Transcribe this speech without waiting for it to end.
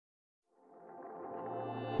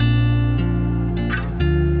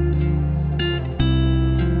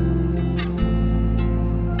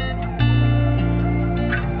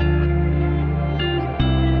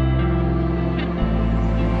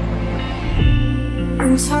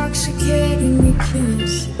Intoxicating your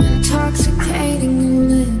kiss, intoxicating your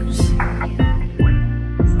lips.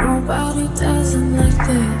 Nobody does it like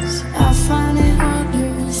this. I find it hard to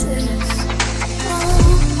resist.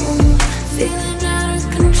 Oh, feeling out of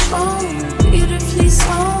control, beautifully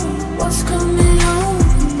so. What's coming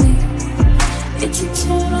over me? It's a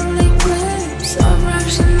total eclipse of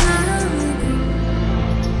rationality.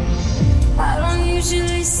 I don't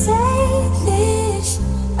usually say this,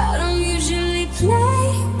 I don't usually play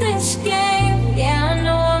this game. Yeah, I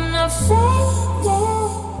know I'm not fading,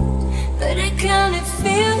 but it kinda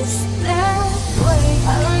feels that way.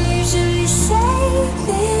 I don't usually say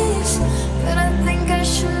this, but I think I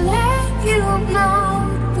should let you know.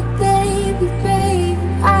 But baby, baby,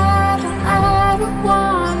 I don't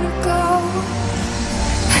wanna go.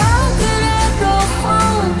 How could I go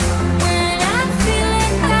home when I'm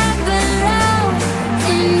feeling I belong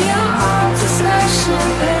in your arms? It's like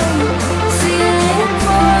champagne, feeling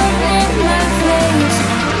warm in my face.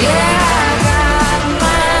 Yeah, I got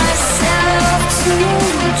myself too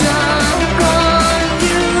drunk on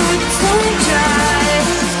you to drive,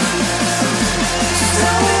 so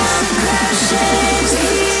I'm crashing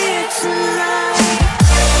here tonight.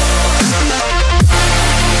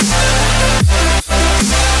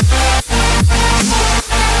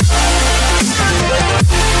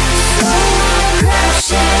 So I'm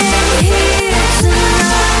crashing here tonight.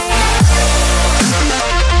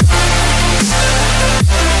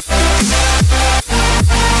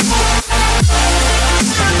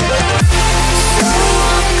 So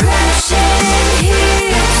I'm crashing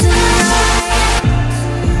here tonight.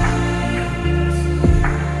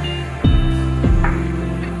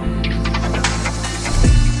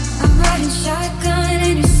 I'm riding shotgun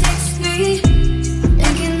in your 6'3",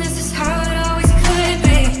 thinking this is how it always could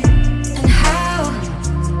be, and how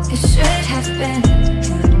it should have been.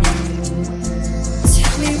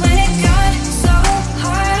 Tell me when it got so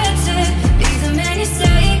hard to be the man you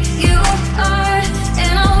say you are,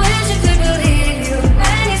 and I wish I could believe you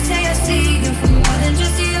when you say I see you for more than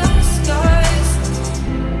just your scars.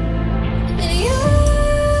 And you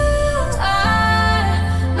are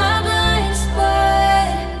my blind spot,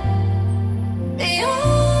 the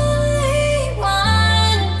only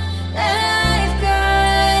one that I've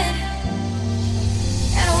got.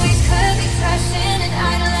 And we could be crashing and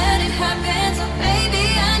I'd let it happen. So baby,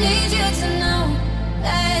 I need you to know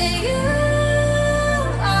that you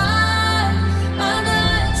are my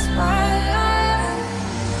blind spot.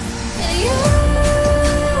 And you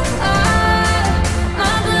are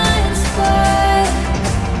my blind spot,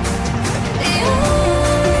 the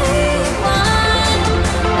only one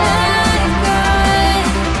that I've got.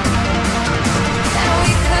 And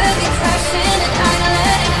we could be crashing and I'd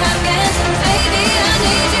let it happen. So baby, I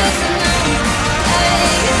need you to know that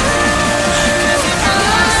you are.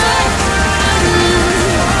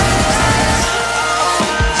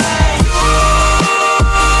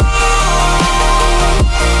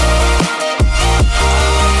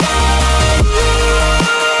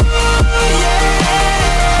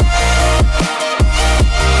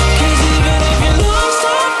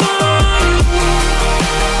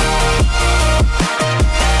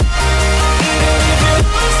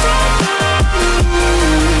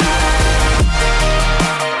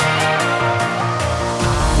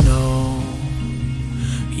 I know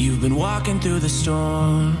you've been walking through the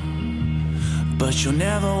storm, but you'll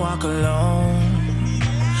never walk alone.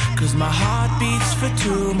 'Cause my heart beats for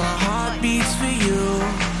two, my heart beats for you.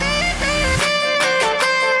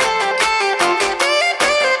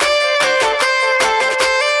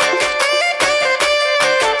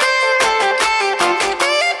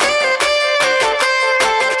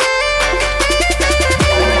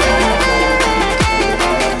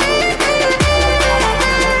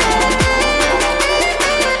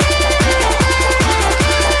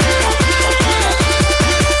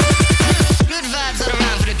 Good vibes all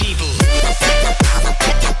around for the people.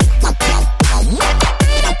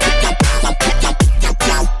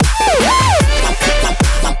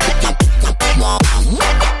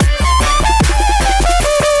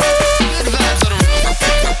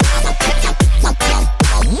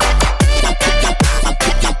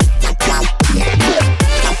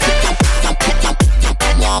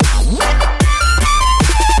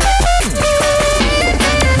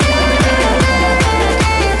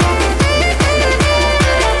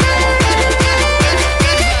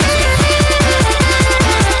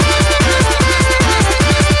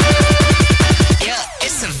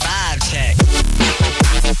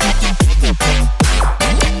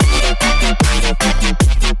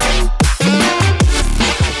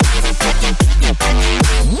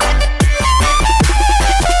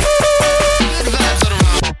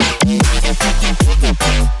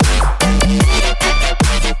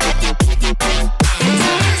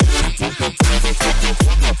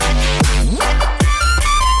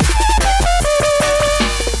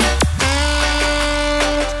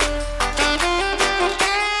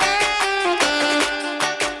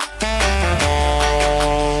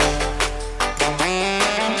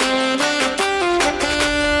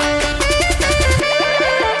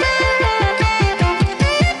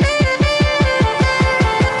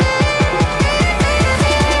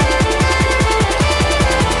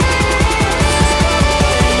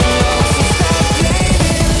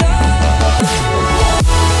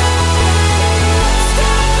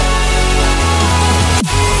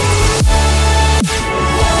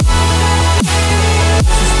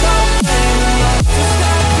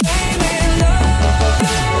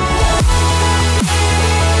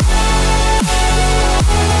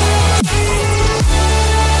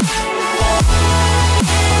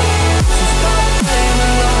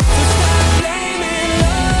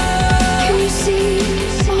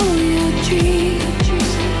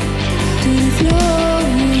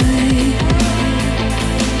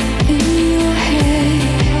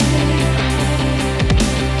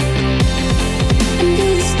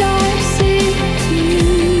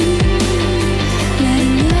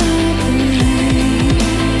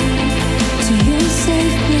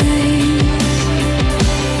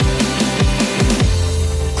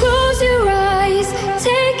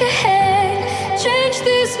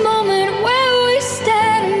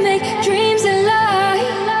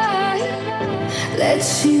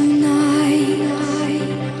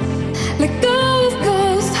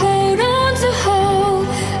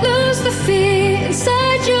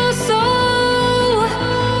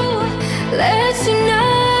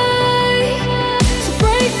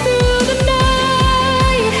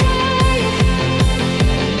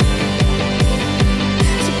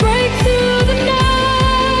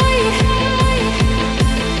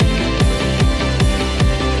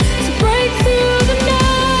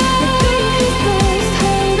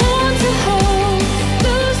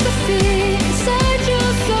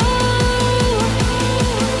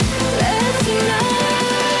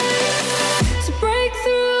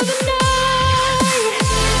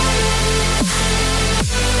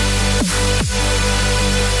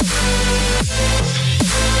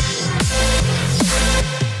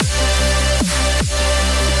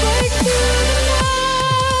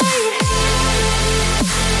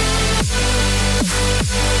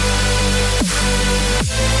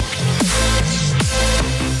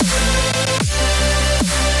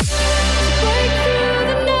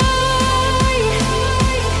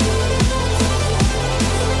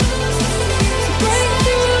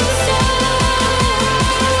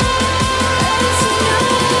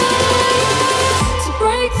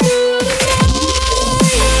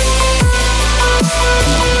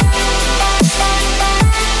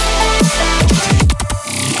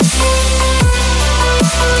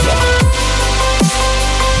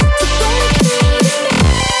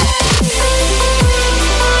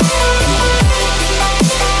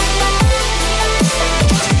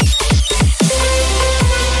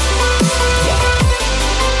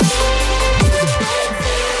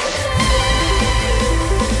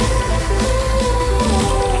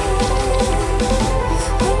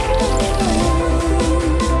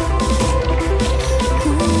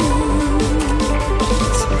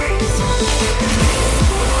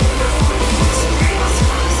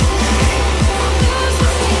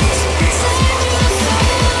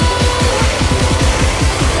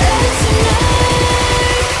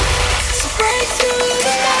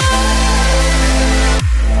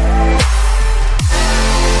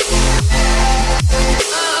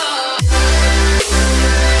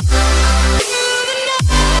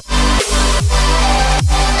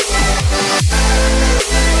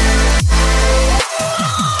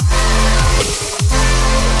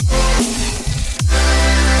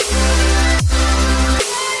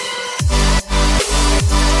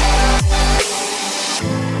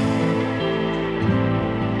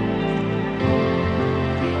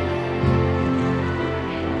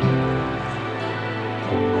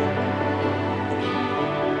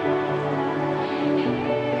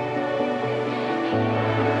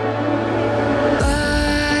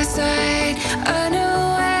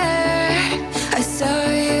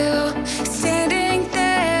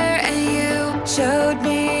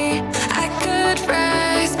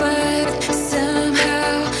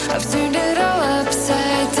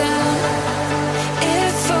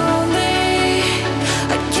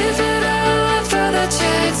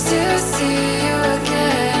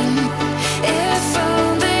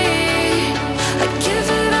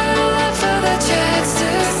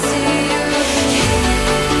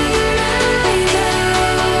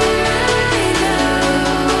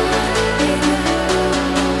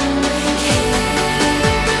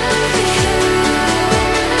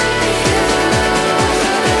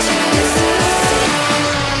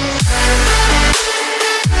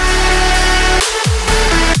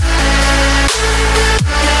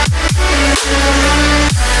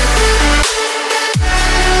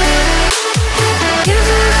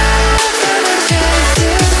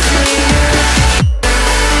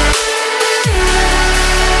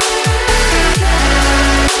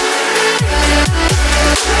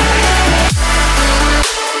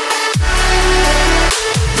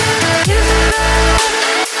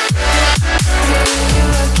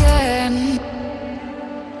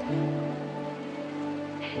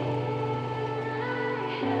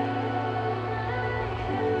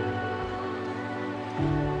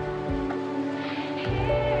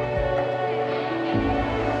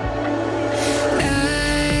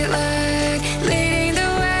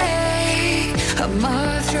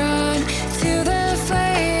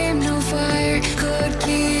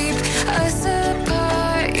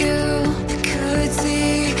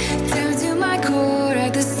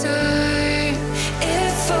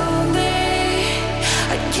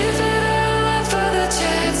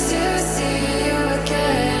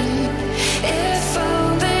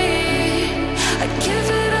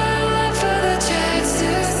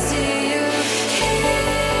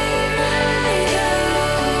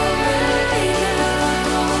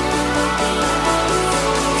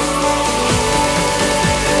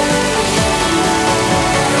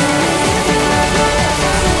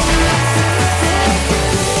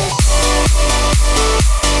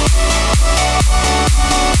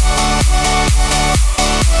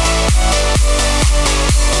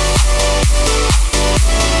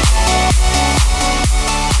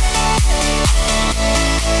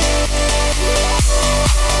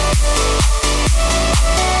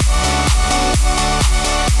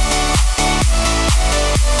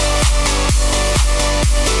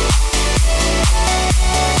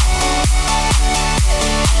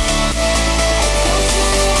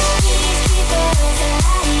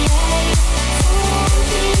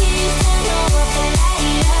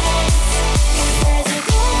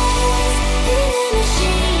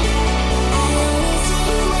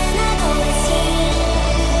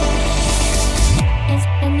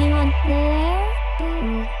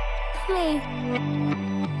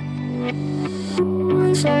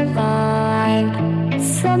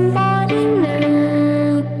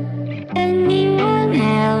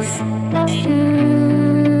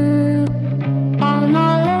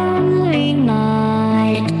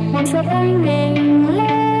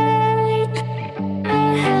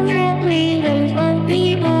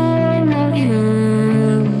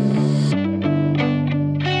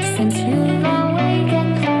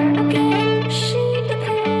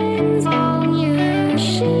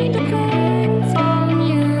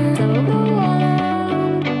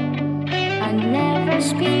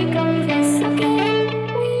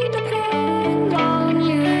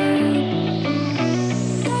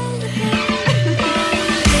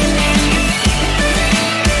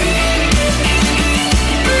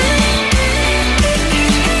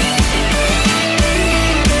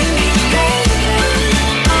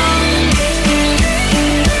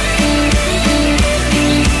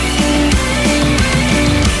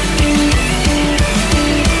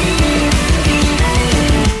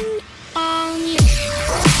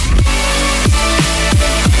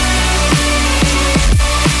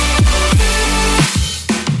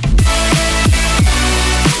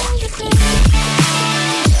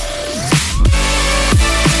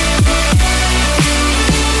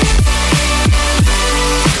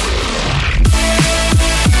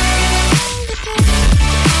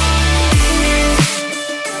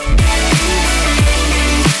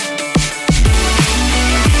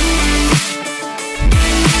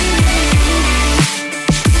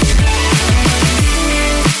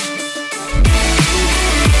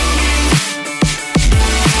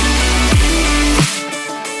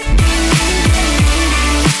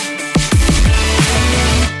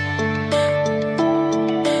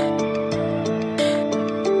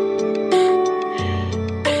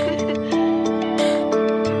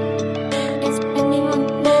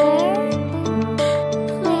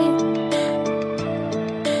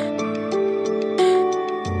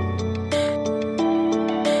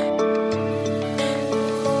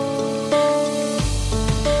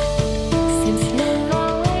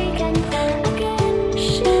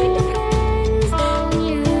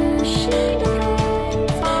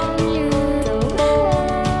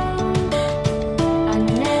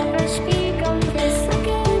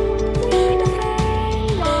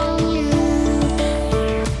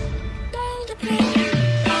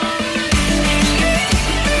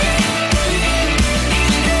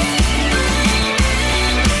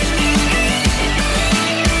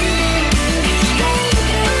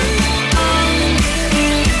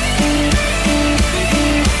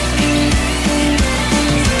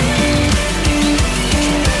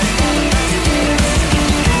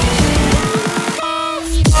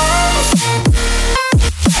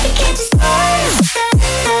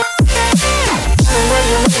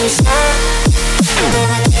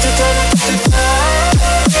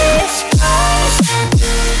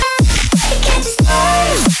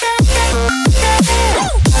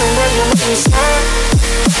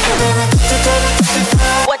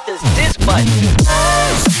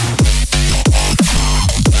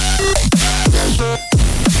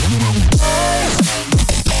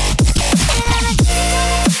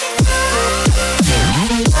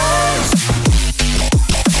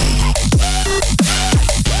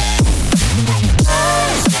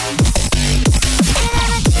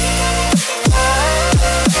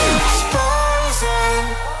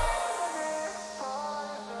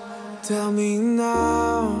 Tell me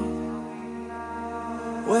now,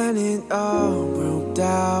 when it all broke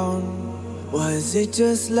down, was it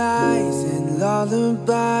just lies and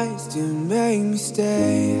lullabies to make me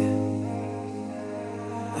stay?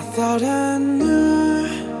 I thought I knew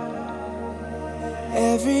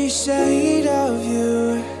every shade of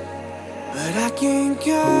you, but I can't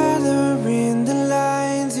color in the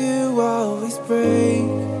lines you always break.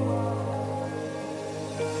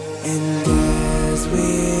 And as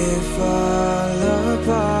we fall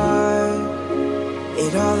apart,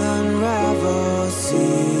 it all unravels,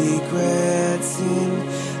 secrets in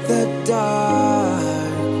the dark.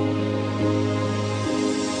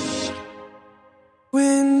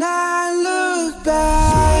 When I look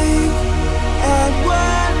back at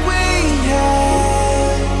what we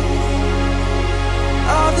had,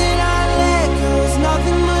 all that I let go is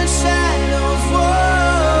nothing but shadows.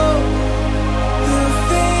 Whoa, you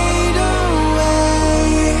fade away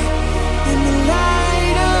in the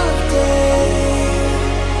light of day.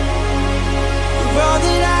 All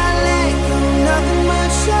that I let go, nothing but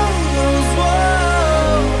shadows. Whoa.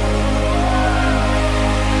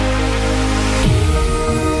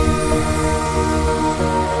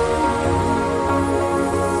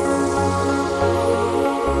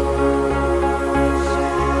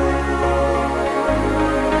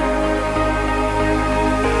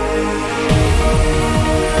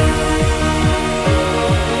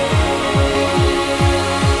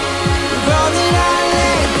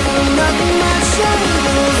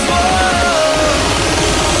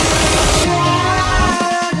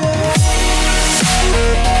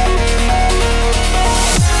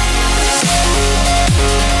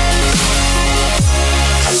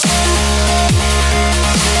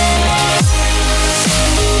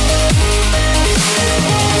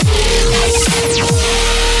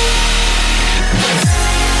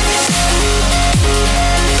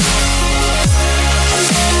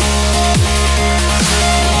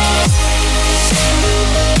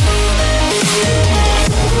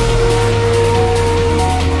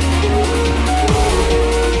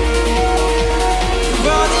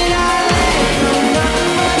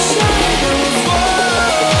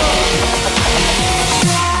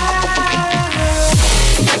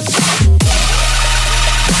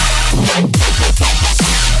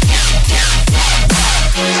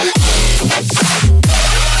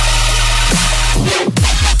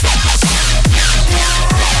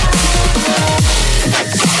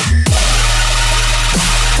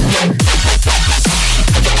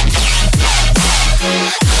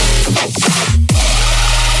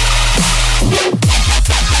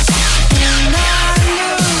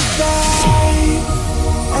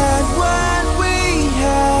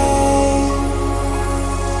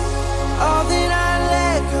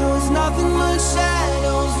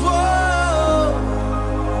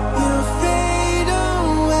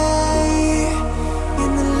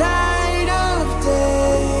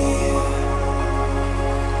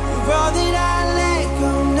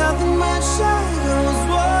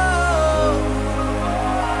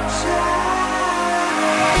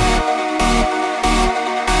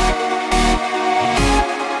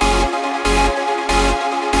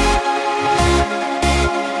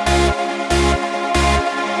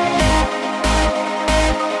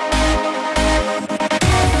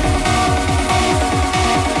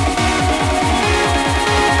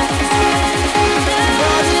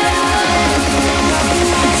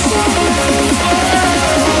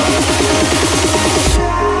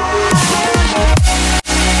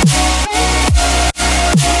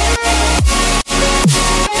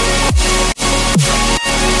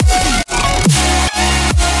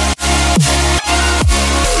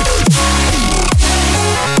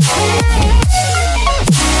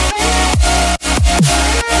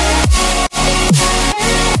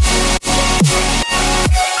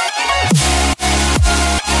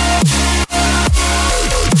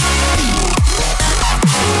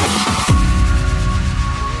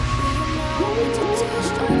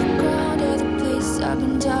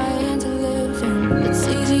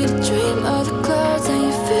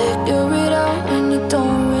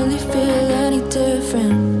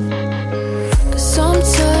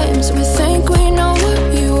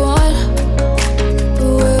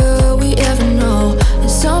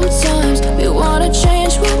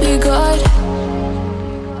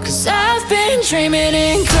 Dreaming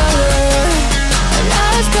in color, and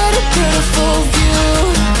I've got a beautiful view,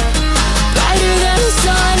 brighter than the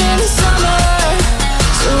sun in the summer.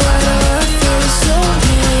 So why do I feel so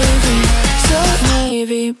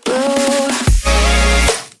navy blue?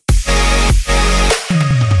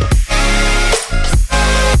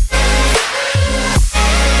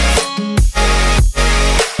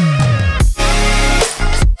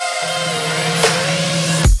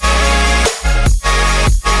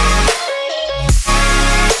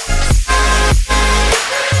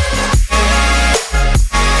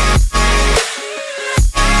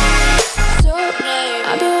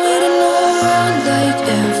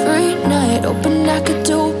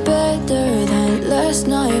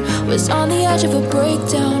 on the edge of a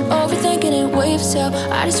breakdown, overthinking it waves out.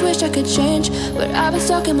 I just wish I could change, but I've been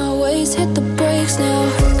stuck in my ways. Hit the brakes now.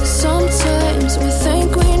 'Cause sometimes we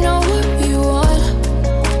think we know what we want,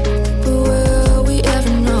 but will we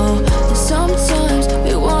ever know? And sometimes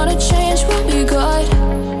we wanna change what we got.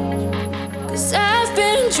 'Cause I've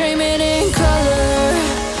been dreaming in color,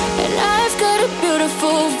 and I've got a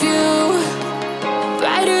beautiful view,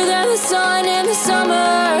 brighter than the sun in the summer.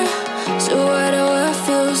 So why do I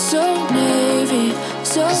feel so navy?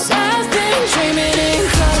 So I've been dreaming in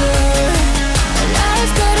color, and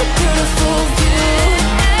I've got a beautiful view,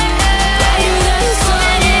 brighter than the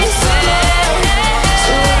sun in the summer.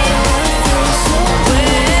 So why do I feel so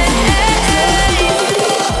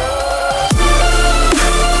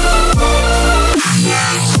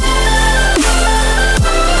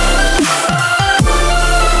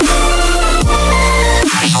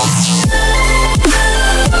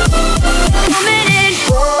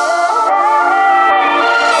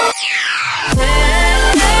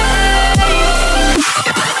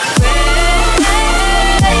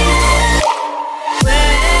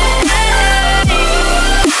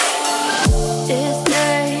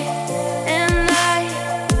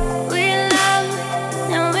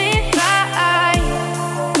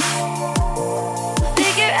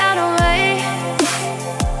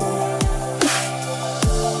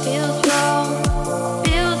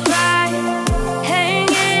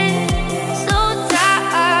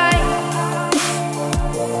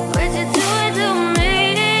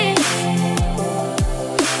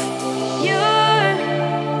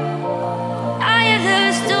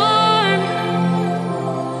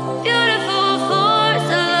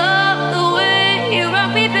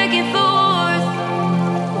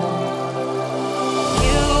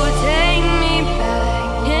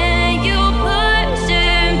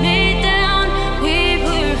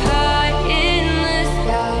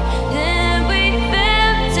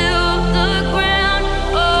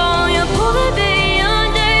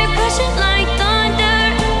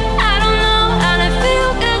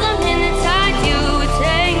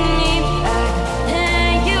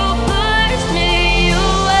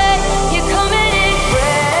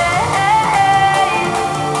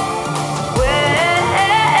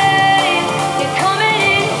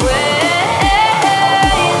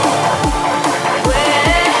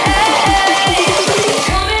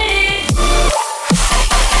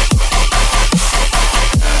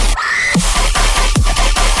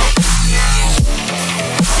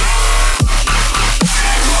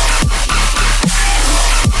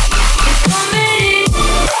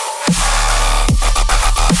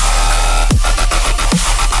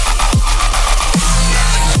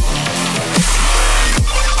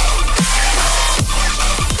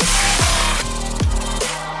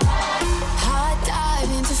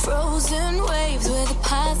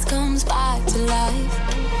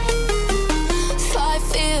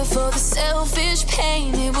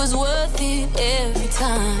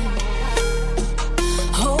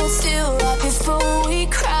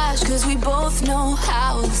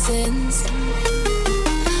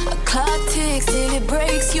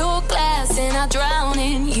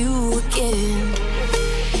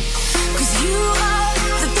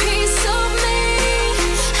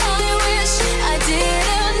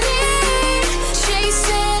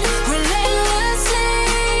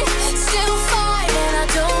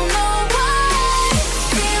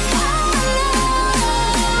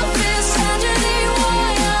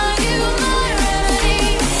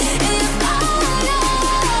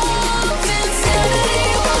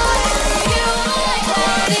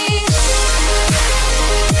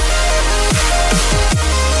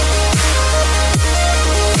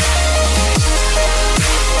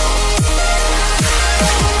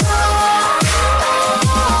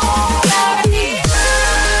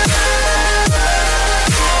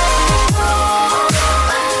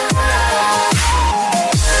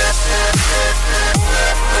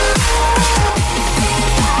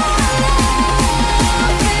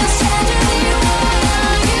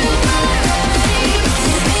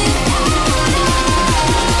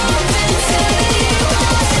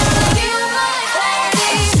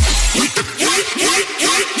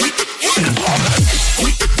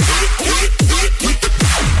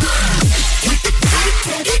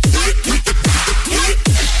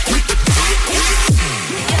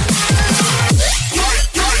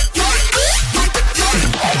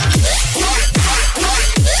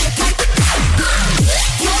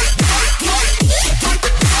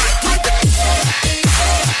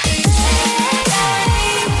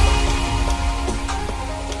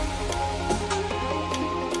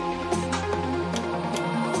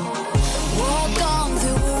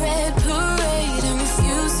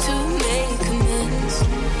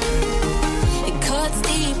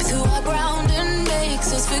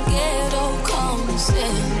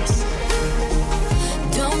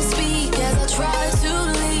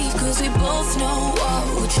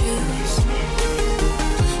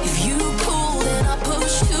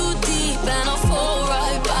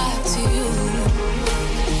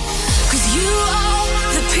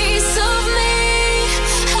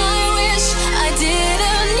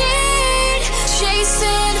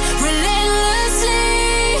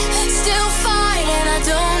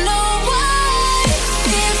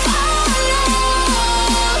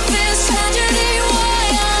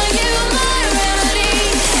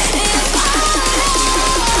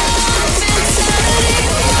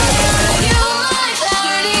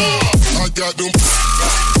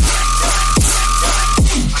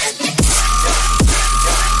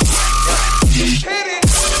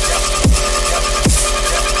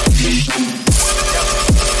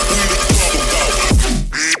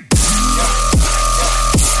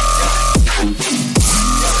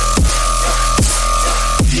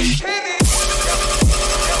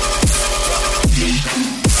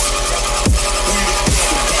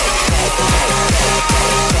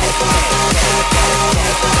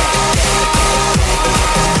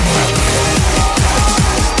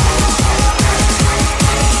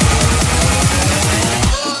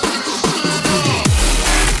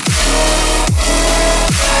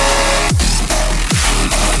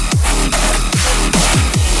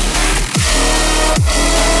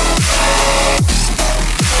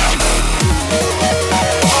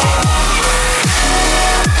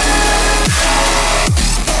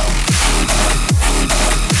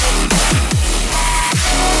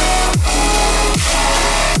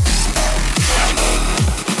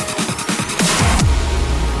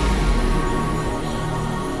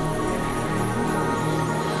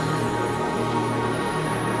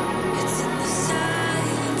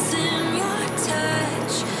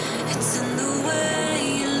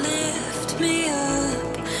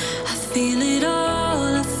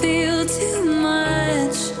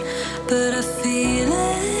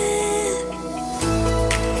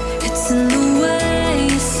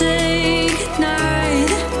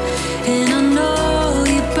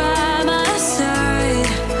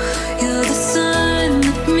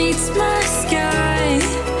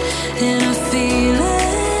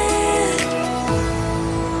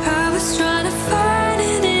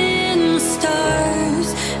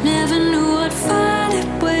Never knew I'd find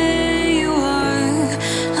it where you are.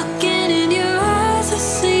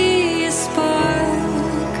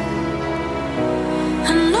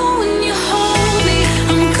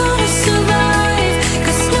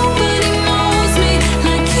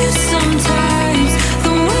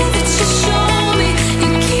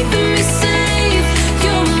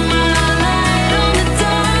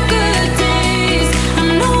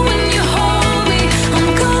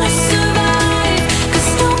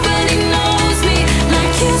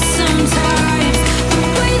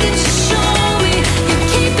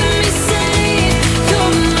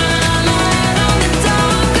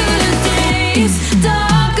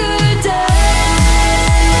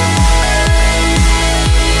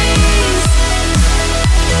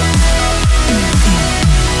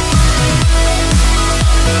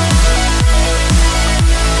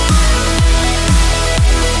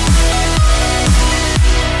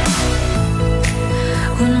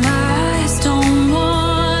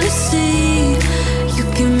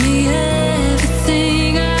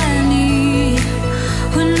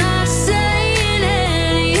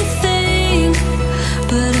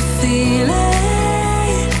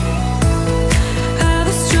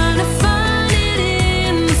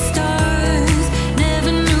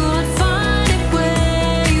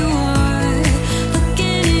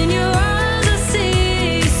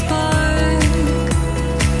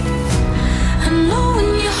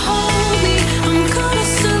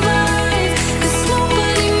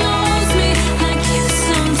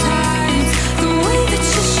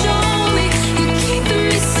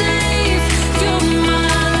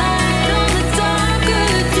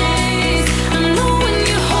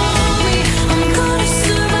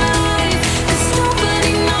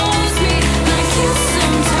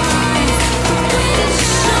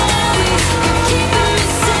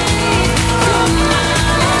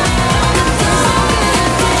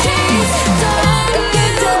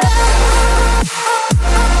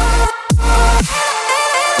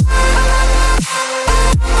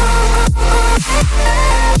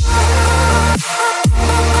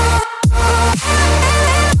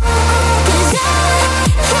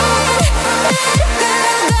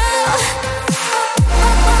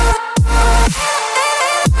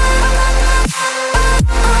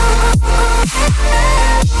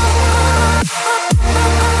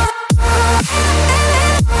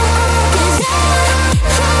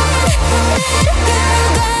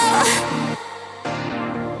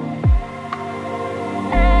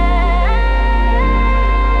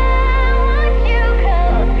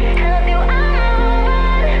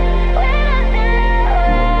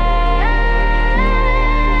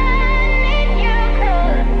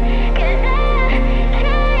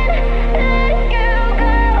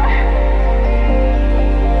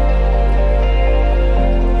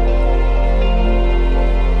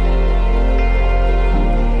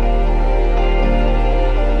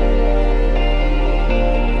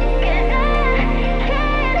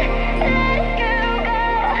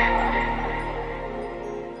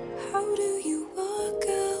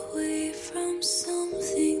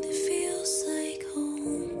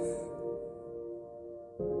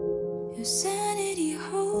 Your sanity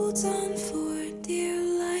holds on for dear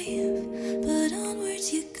life, but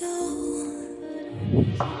onwards you go.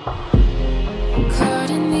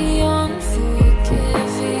 Caught in the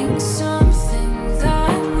unforgiving something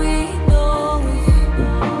that we know.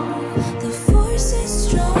 The force is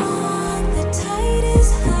strong, the tide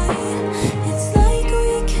is high. It's like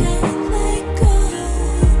we can't let go.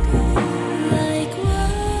 Like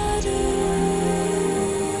water,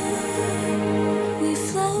 we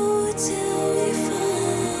flow till we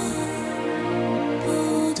fall,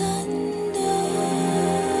 pulled under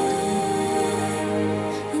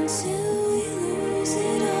until we lose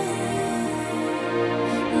it all.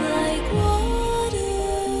 Like water,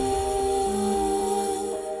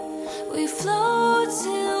 we flow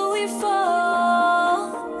till we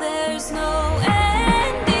fall. There's no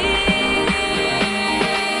ending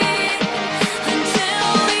until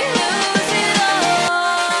we lose it all.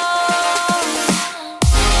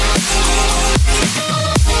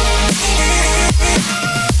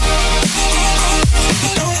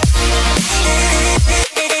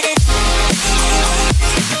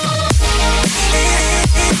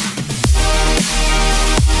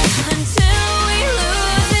 Until we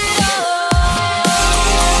lose it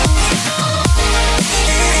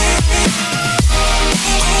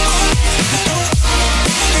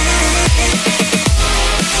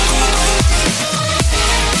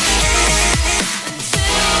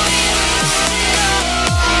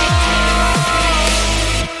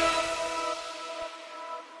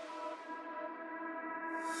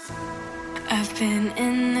I've been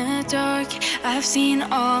in the dark, I've seen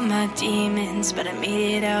all my demons, but I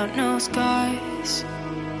made it out, no scars.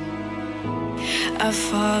 I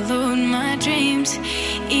followed my dreams,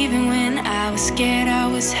 even when I was scared, I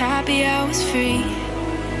was happy, I was free.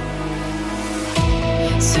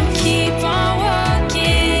 So keep on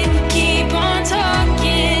walking, keep on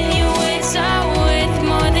talking, your words are worth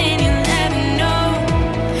more than you'll ever know.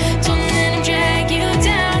 Don't let them drag you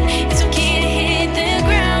down, it's okay to hit the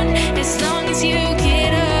ground, as long as you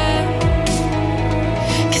get up.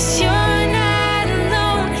 'Cause you're not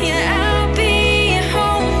alone, yeah, I'll be at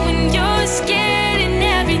home when you're scared and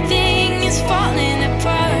everything is falling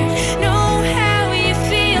apart. Know how you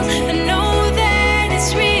feel, I know that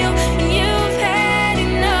it's real. When you've had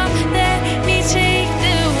enough, let me take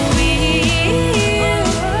the wheel.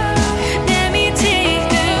 Let me take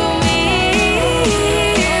the wheel.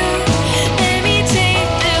 Let me take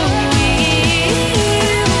the wheel.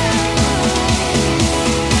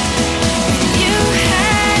 When you've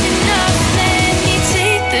had enough, let me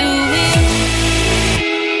take the wheel.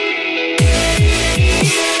 Let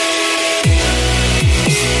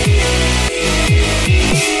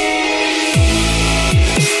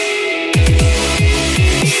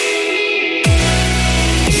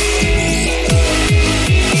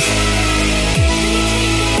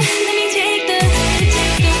me take the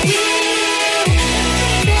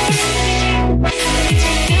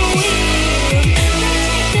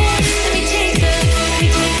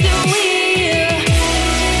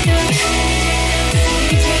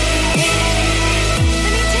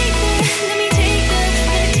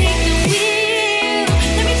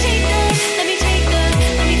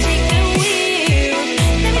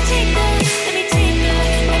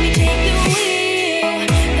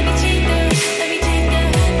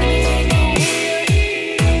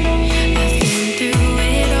I've been through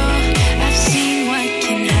it all, I've seen what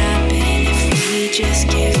can happen if we just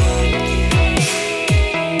give up.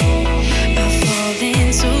 I've fallen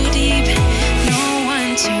so deep, no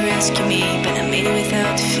one to rescue me, but I made it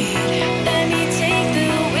without defeat. Let me take the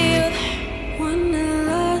wheel.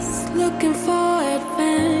 Wanderlust, looking for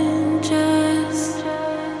adventures.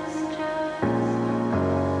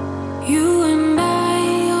 You and I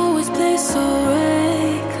always play so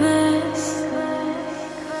reckless.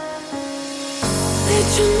 Let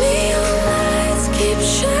your neon lights keep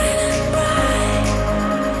shining bright.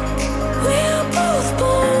 We are both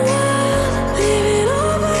born wild, living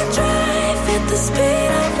overdrive at the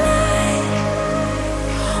speed of light.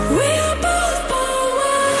 We are both born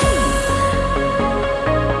wild.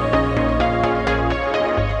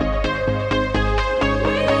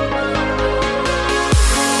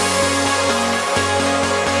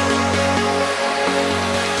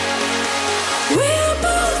 We are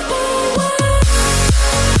both born wild.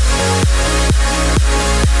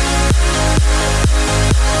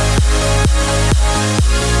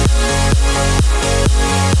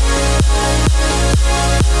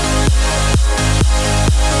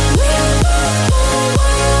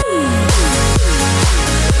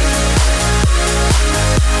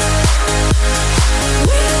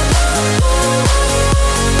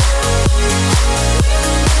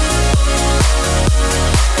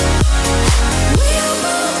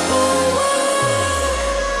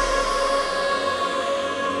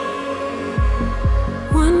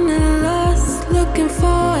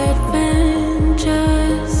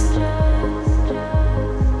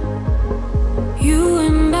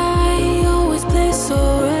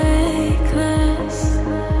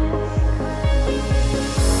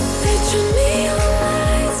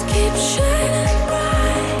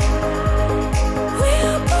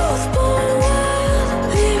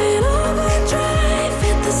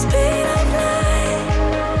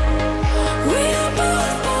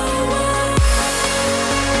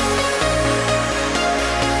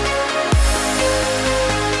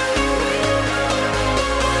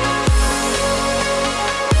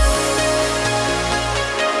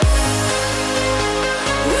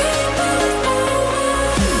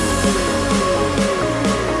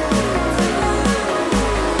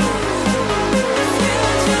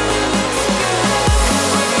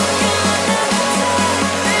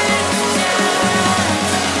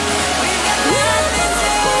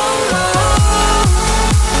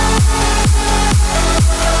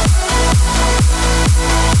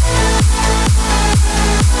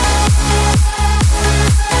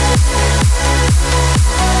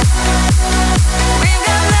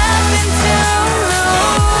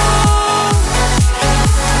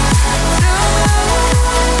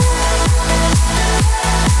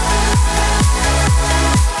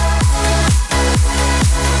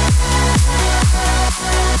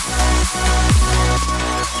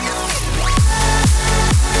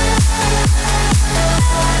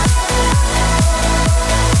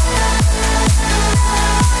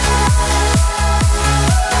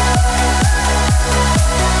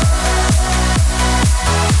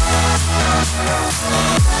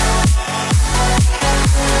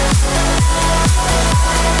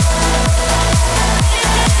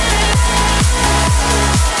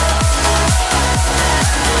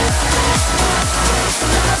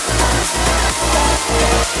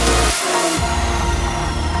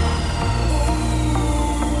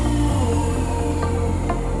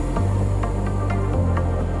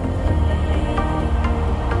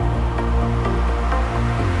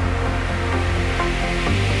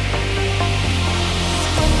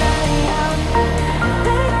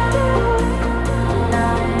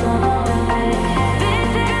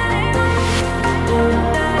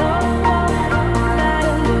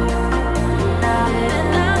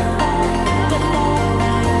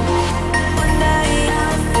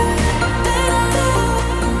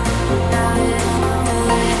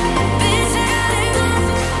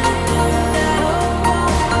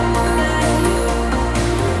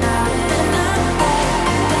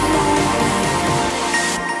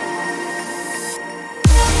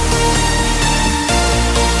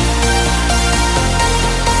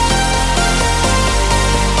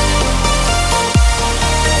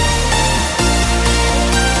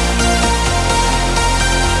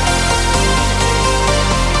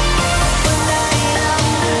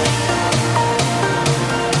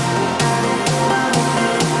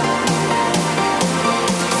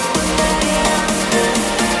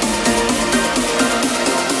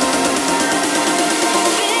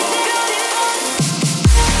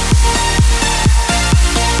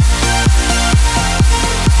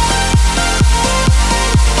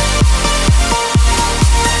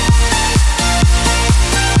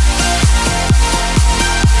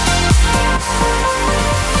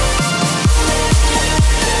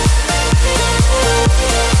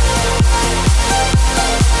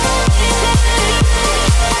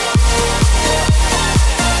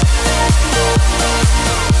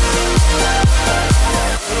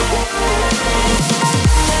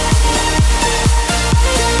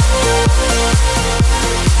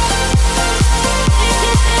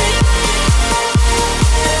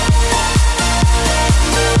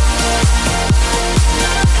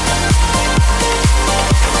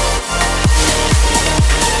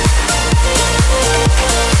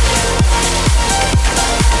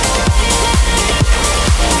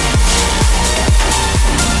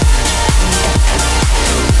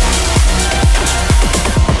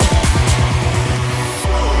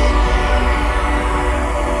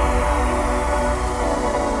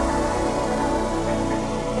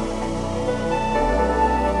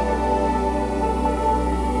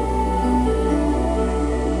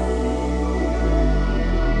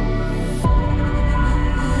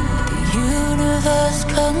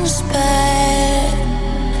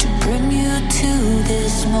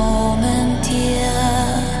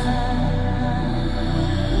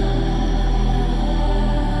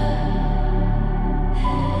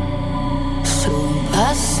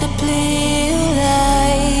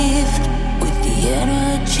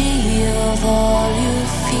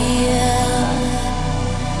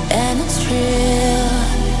 real.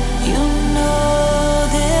 You know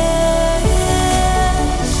this.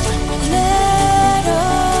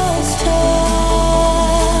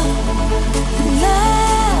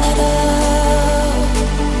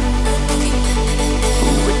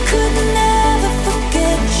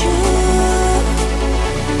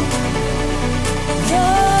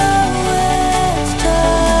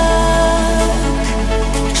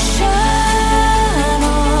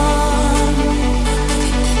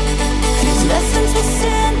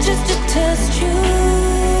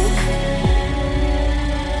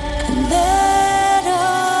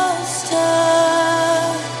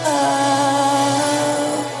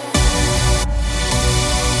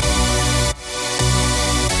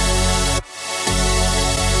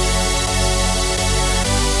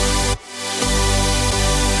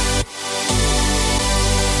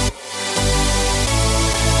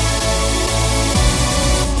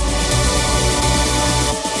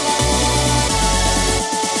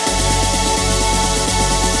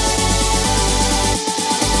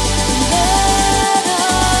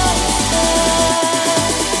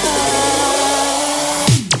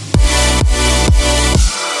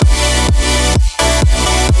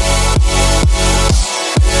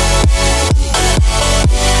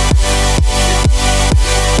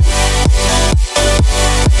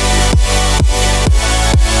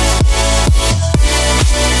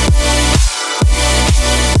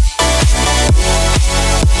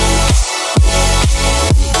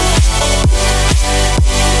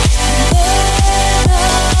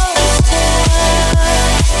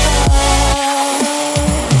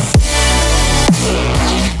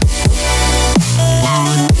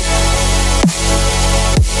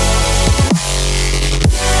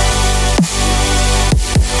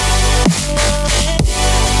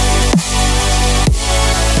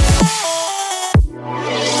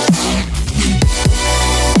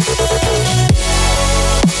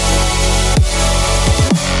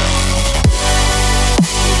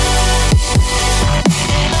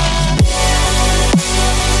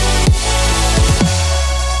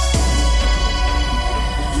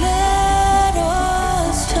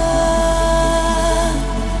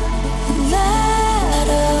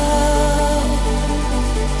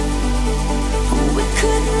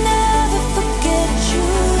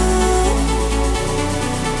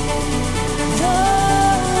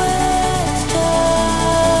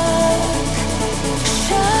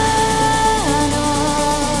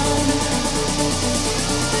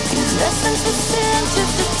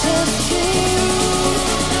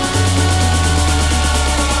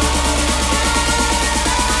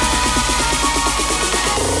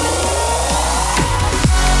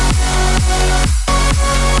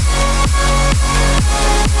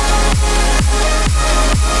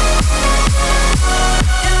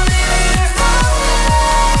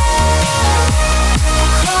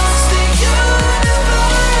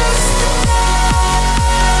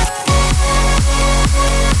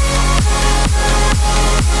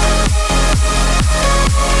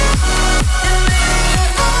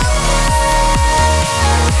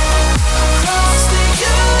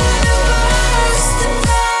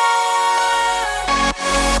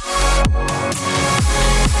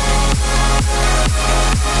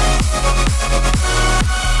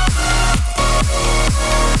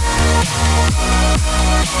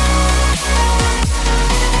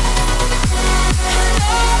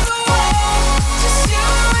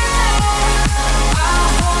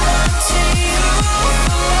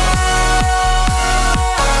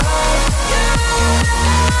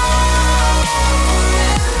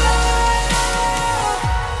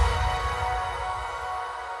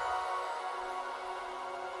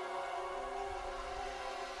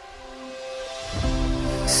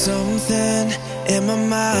 Something in my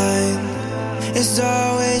mind is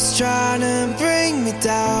always trying to bring me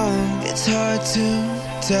down. It's hard to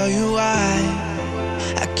tell you why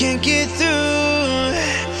I can't get through.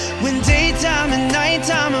 When daytime and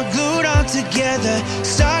nighttime are glued all together,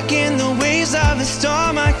 stuck in the waves of a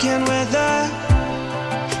storm I can't weather.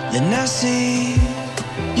 Then I see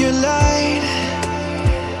your light.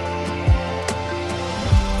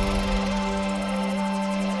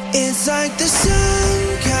 It's like the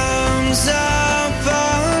sun comes up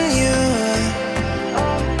on you.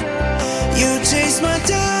 You chase my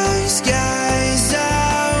dark skies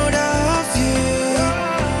out of you.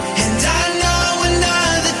 And I know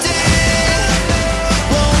another day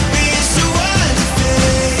won't be so hard to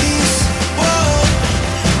face. Whoa,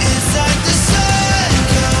 it's like the sun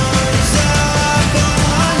comes up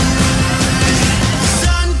on you. The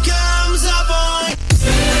sun comes up on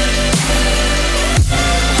you.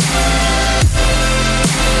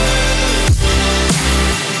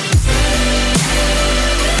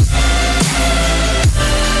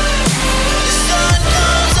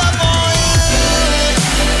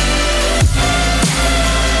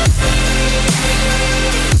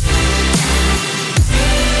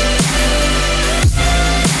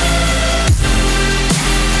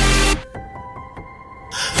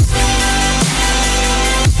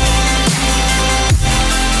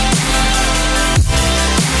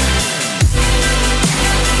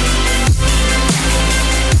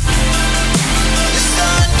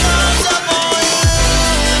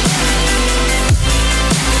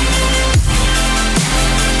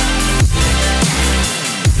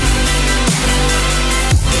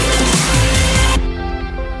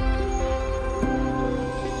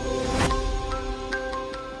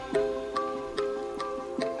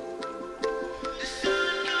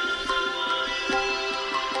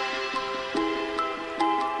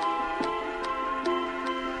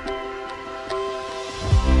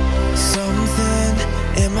 Something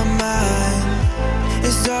in my mind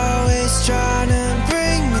is always trying to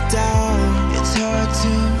bring me down. It's hard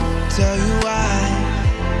to tell you why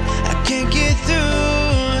I can't get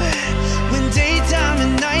through. When daytime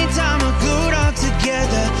and nighttime are glued all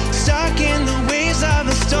together, stuck in the waves of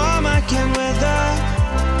a storm I can't weather.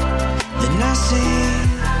 Then I see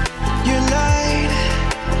your light.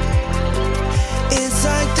 It's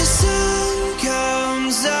like the sun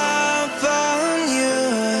comes up on you.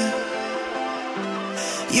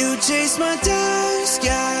 You chase my dark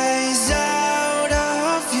skies out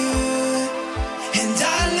of you. And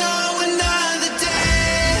I know another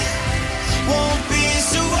day won't be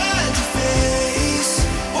so hard to face.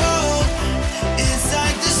 Whoa, it's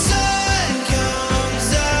like the sun comes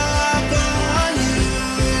up on you.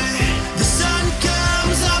 The sun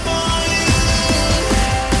comes up on you.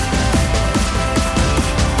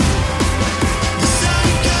 The sun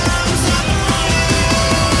comes up on you.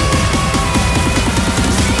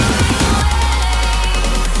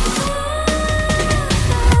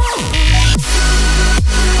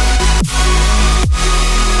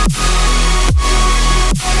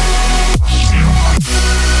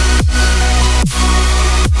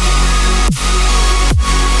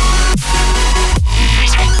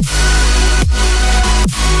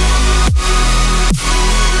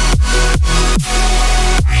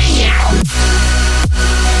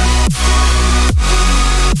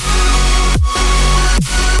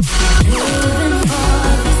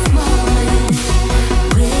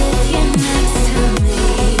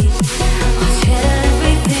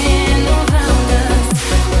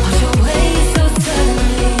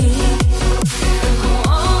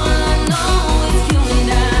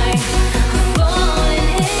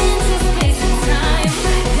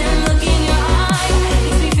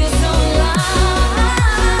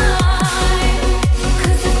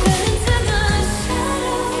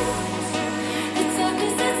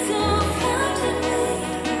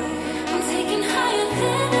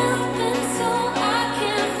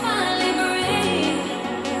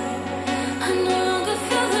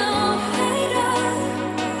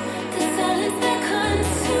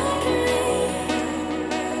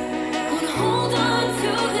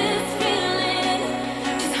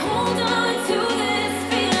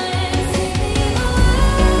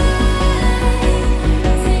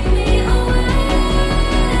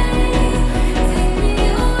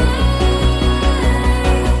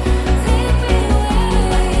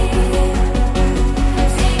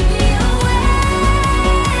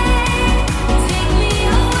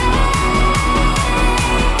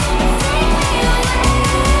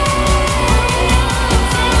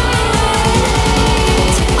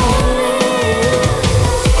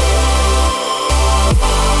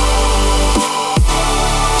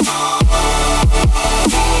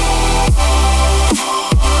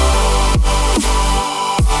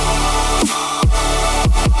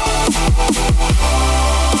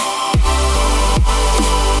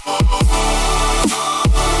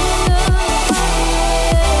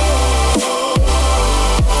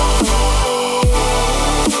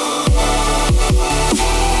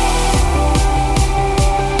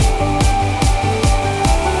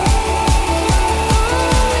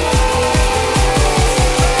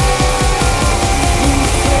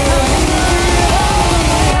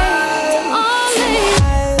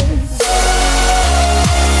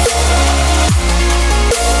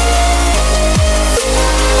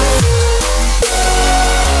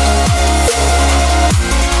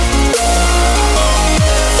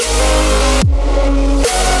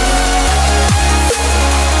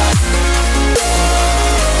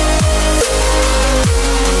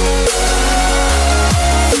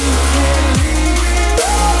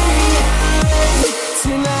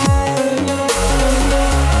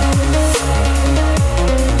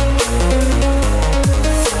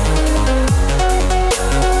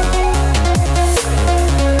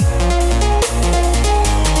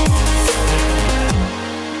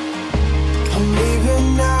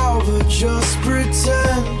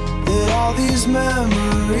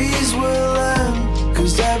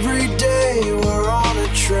 say we're on a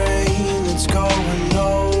train that's going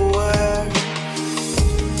nowhere.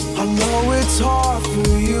 I know it's hard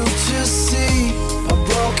for you to see. A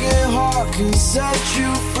broken heart can set you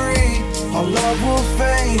free. Our love will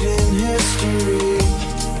fade in history,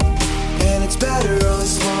 and it's better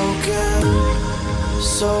unspoken.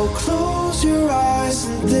 So close your eyes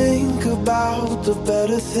and think about the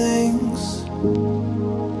better things.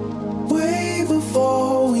 Way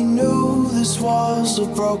before we knew this was a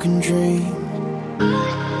broken dream.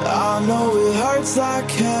 I know it hurts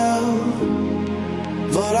like hell,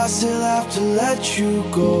 but I still have to let you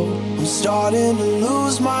go. I'm starting to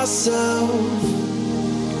lose myself,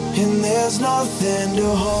 and there's nothing to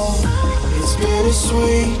hold. It's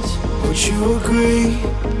bittersweet, would you agree?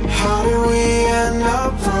 How did we end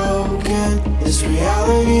up broken? This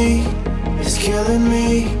reality is killing me.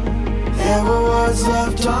 There were words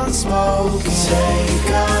left unspoken. Take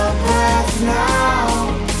a breath now.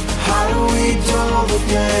 How do we dull the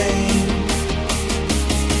pain?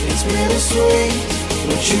 It's bittersweet,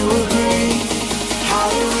 would you agree? How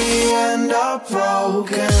did we end up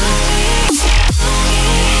broken?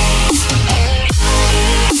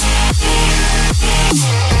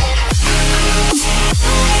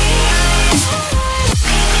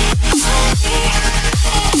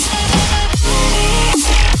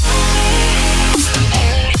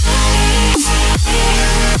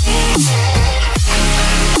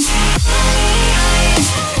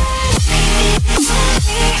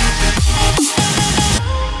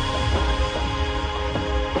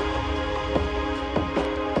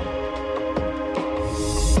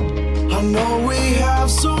 I know we have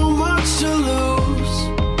so much to lose.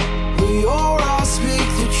 We all speak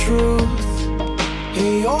the truth,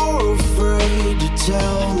 and you're afraid to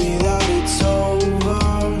tell me that it's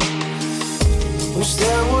over. Wish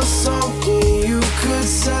there was something you could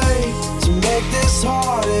say to make this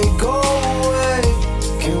heartache go away.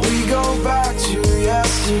 Can we go back to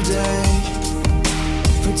yesterday?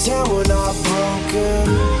 Pretend we're not broken.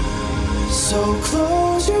 So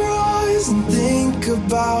close your eyes and think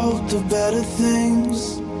about the better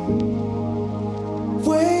things.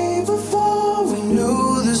 Way before we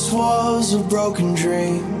knew this was a broken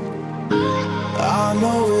dream. I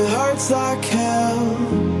know it hurts like hell,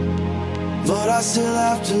 but I still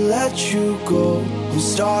have to let you go. I'm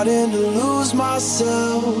starting to lose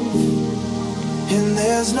myself, and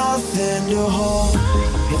there's nothing to hold.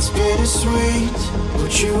 It's bittersweet,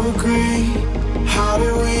 would you agree? How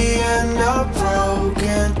did we end up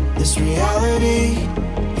broken? This reality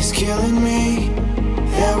is killing me.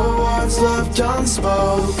 There were words left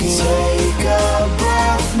unspoken. Take a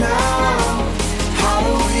breath now. How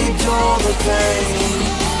do we dull the pain?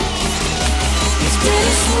 It's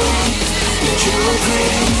bittersweet, would you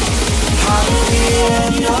agree? How do we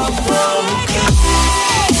end up broken?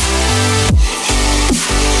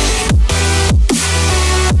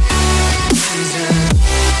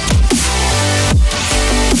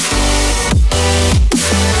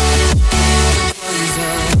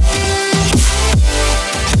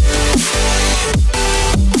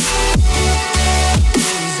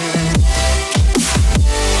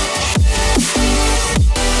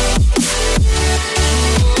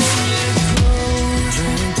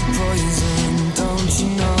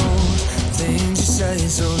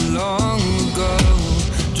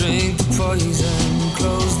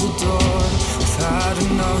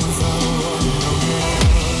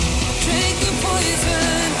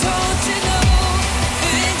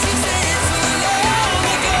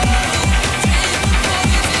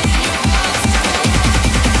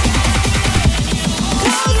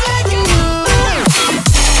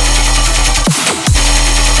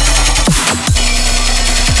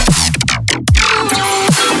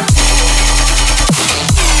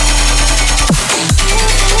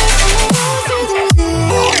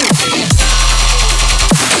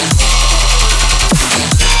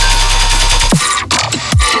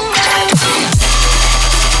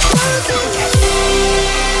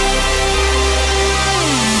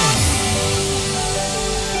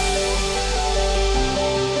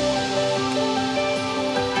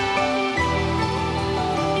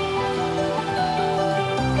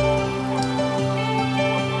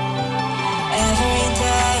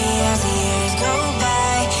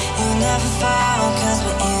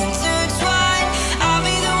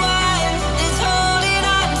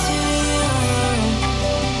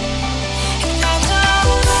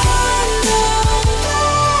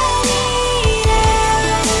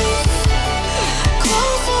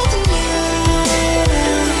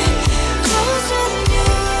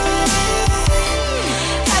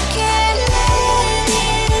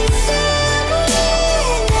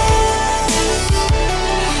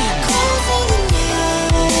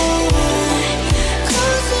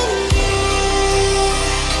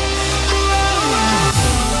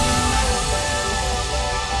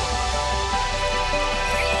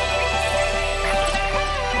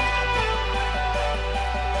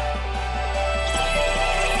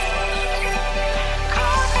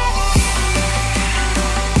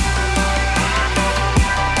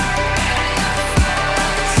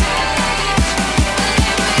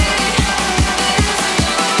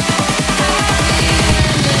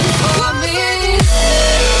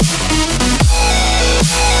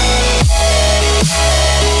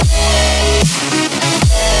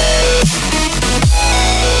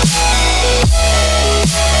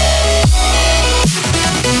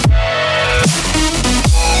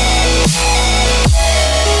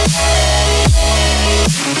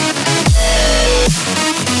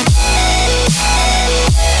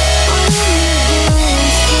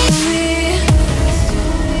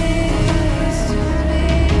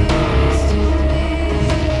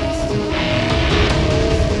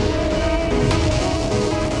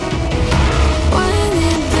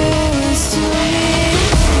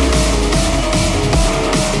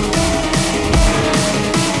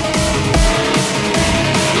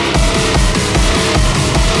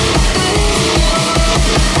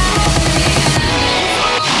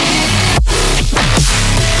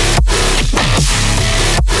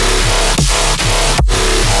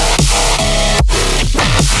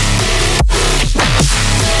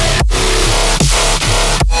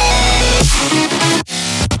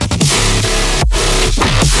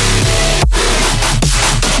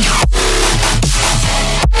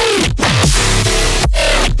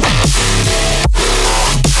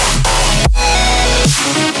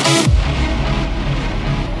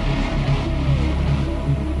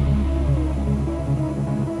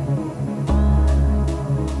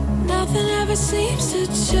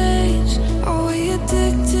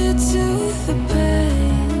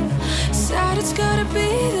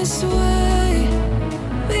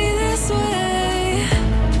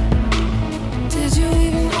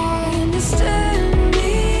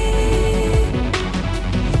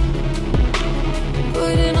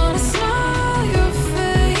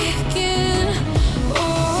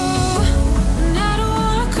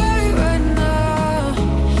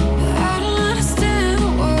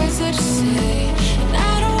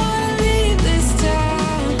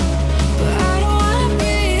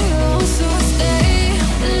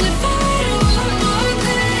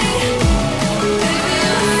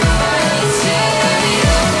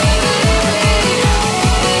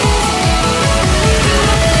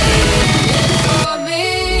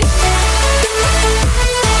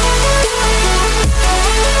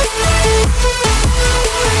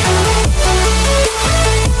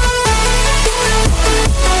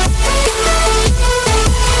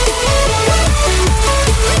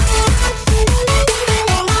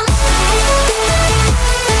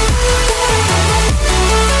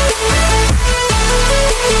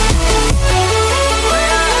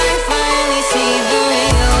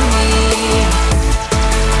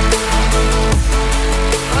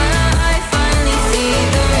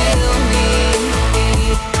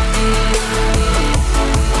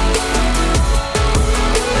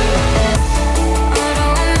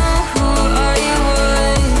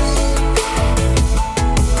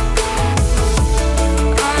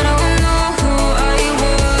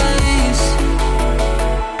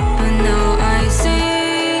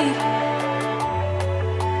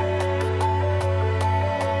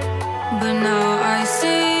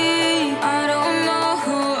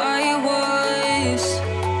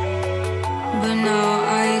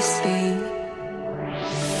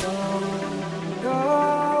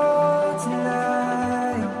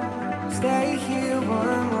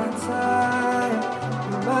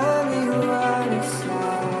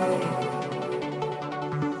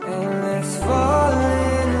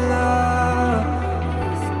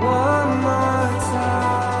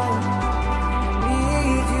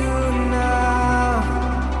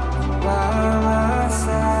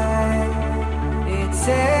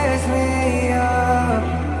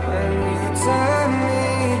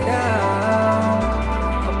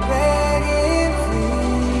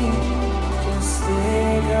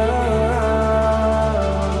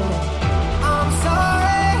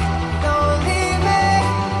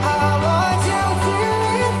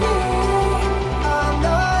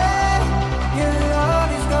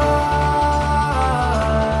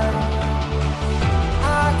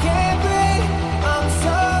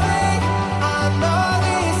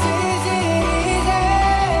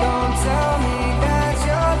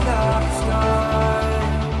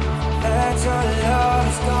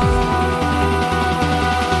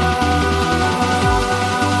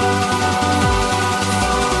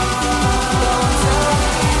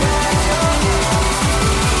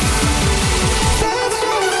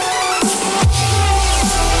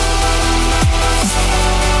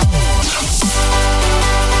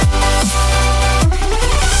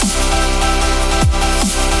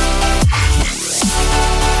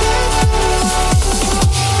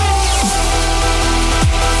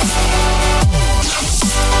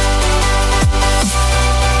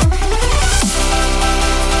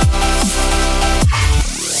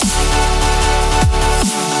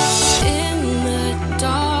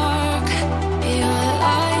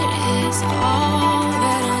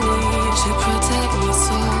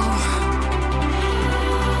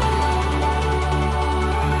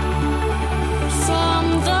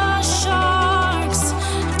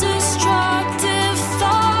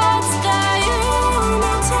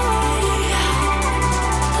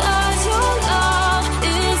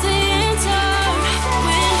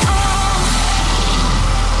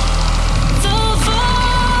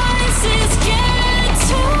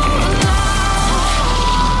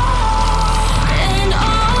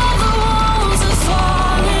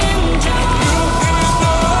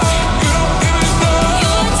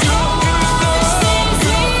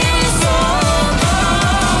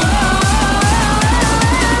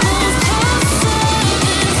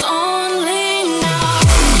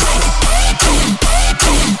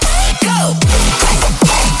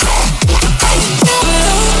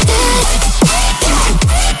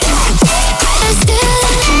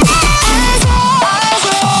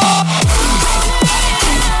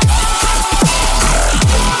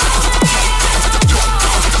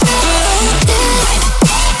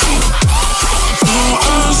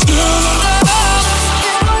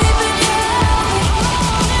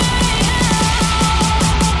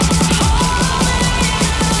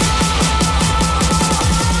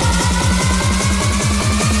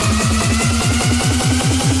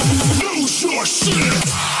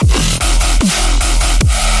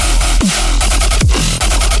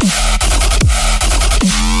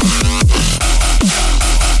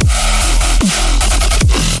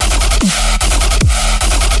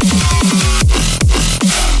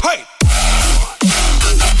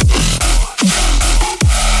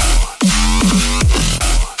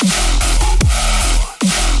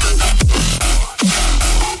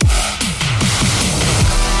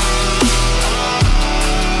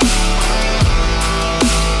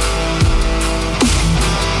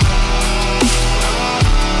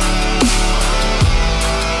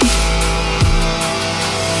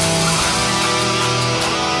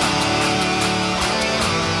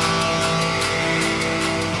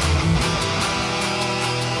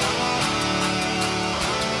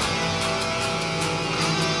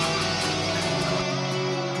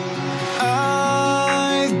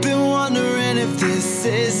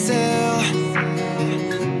 faces hell.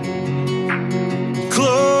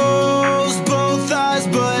 Close both eyes,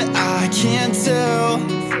 but I can't tell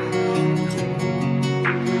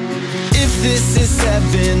if this is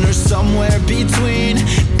heaven or somewhere between.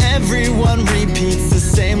 Everyone repeats the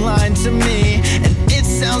same line to me, and it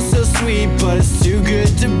sounds so sweet, but it's too good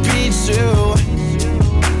to be true.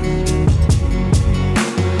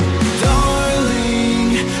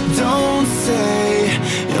 Darling, don't say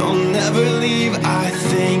you'll never leave. I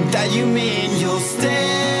think that you mean you'll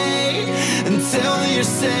stay until you're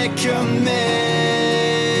sick of me.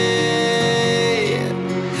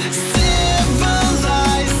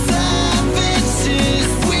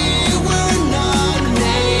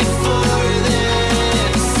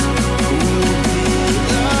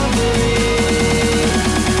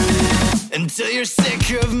 Until you're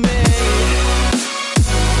sick of me.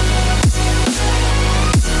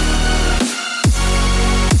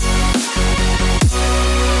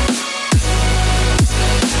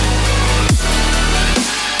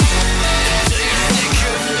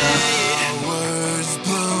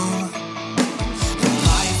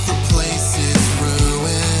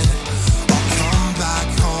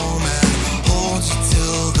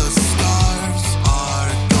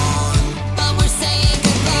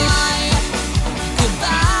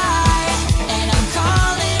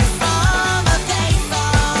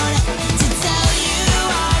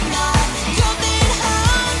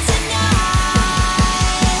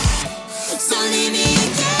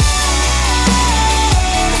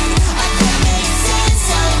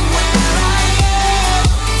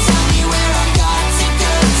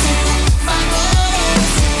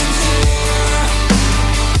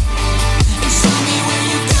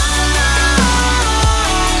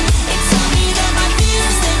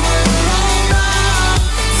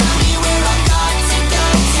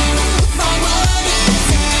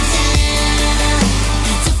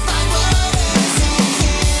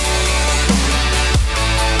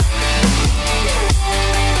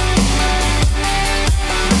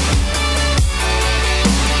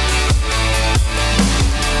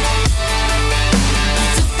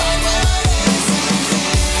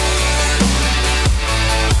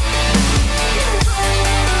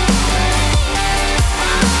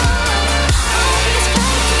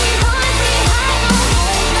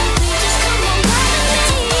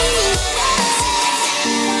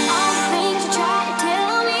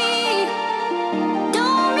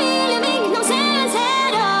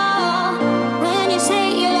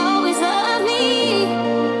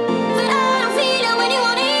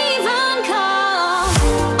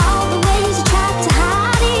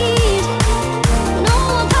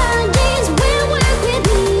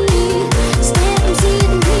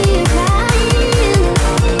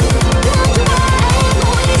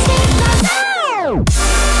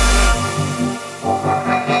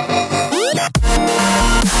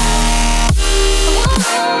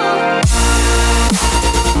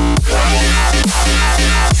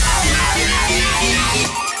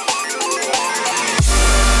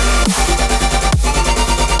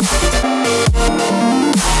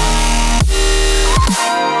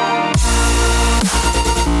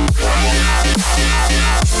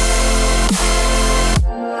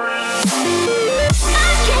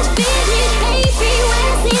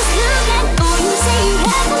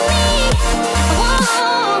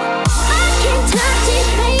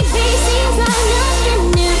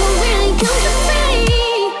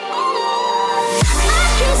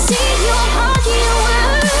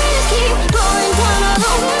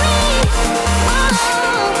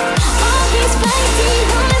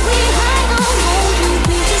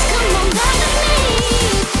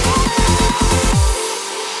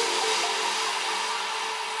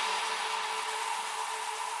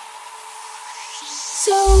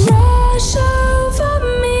 So rush on.